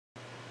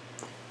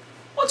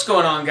What's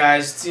going on,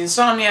 guys? It's the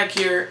Insomniac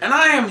here, and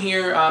I am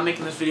here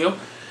making this video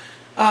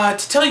to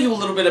tell you a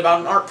little bit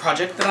about an art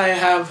project that I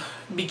have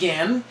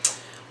began.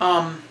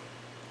 That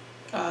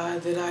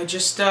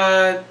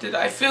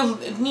I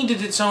feel it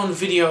needed its own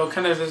video,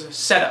 kind of as a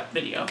setup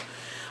video.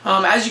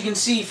 As you can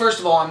see, first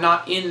of all, I'm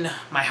not in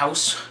my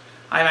house.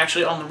 I'm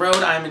actually on the road.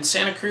 I'm in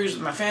Santa Cruz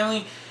with my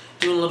family,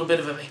 doing a little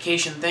bit of a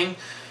vacation thing.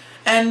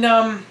 And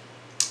I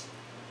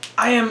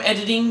am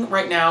editing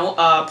right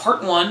now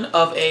part 1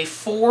 of a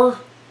 4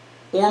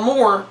 or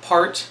more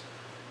part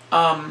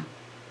art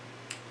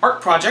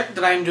project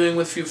that I am doing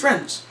with a few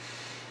friends.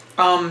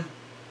 A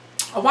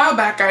while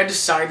back I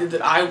decided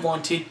that I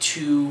wanted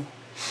to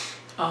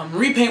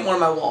repaint one of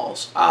my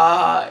walls.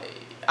 I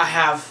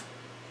have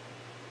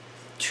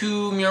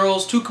two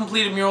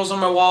completed murals on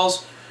my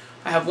walls.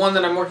 I have one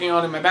that I'm working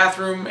on in my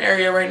bathroom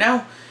area right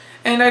now.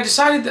 And I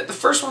decided that the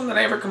first one that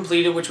I ever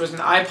completed, which was an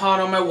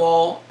iPod on my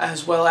wall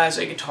as well as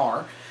a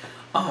guitar,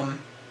 I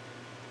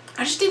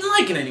just didn't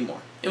like it anymore.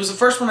 It was the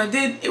first one I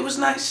did. It was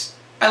nice.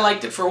 I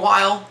liked it for a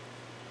while.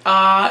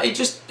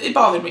 It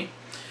bothered me.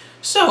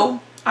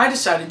 So I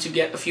decided to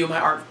get a few of my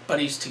art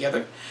buddies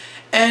together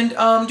and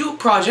do a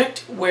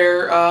project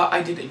where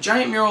I did a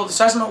giant mural the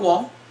size of my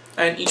wall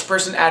and each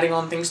person adding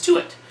on things to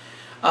it.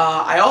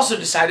 I also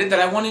decided that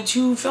I wanted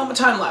to film a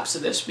time-lapse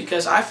of this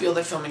because I feel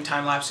that filming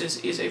time-lapses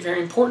is a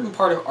very important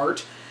part of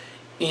art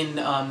in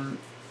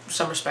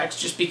some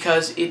respects, just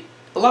because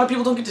a lot of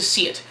people don't get to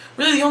see it.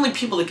 Really, the only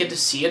people that get to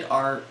see it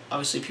are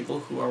obviously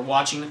people who are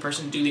watching the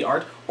person do the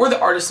art or the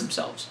artists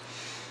themselves.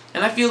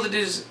 And I feel that it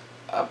is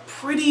a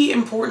pretty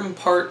important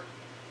part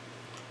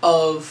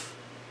of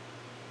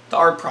the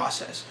art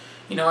process.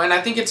 You know, and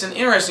I think it's an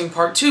interesting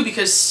part too,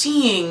 because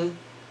seeing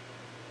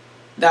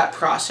that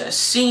process,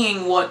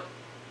 seeing what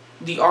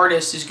the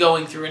artist is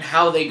going through and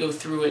how they go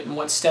through it and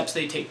what steps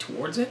they take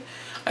towards it,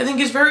 I think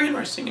is very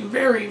interesting and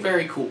very,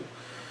 very cool.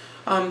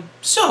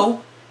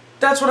 So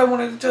that's what I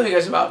wanted to tell you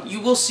guys about.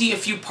 You will see a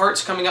few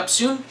parts coming up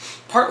soon.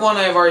 Part 1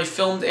 I have already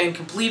filmed and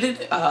completed.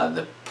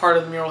 The part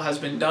of the mural has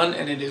been done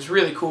and it is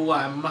really cool.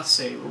 I must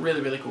say,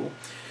 really, really cool.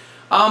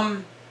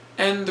 And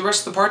the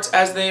rest of the parts,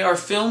 as they are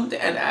filmed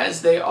and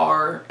as they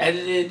are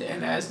edited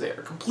and as they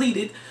are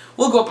completed,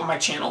 will go up on my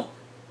channel.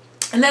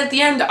 And then at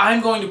the end,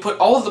 I'm going to put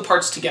all of the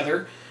parts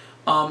together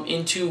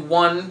into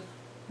one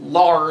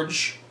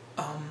large,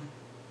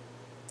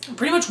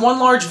 pretty much one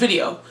large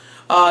video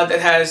that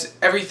has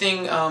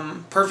everything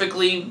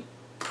perfectly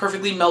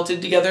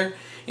melted together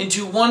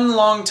into one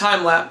long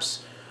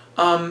time-lapse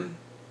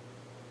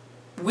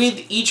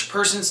with each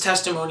person's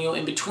testimonial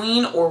in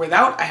between or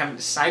without. I haven't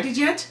decided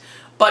yet,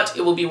 but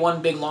it will be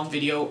one big long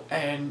video,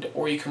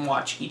 or you can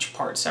watch each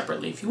part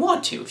separately if you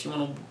want to. If you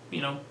want to,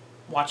 you know,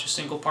 watch a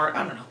single part,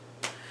 I don't know.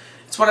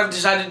 It's what I've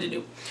decided to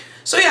do.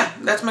 So yeah,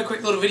 that's my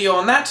quick little video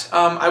on that.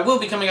 I will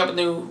be coming up with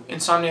new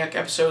Insomniac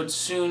episodes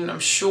soon, I'm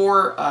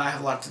sure. I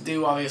have a lot to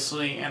do,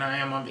 obviously, and I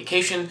am on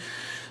vacation.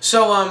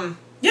 So,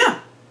 yeah,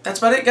 that's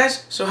about it,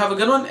 guys. So have a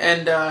good one,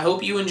 and I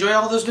hope you enjoy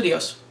all those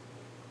videos.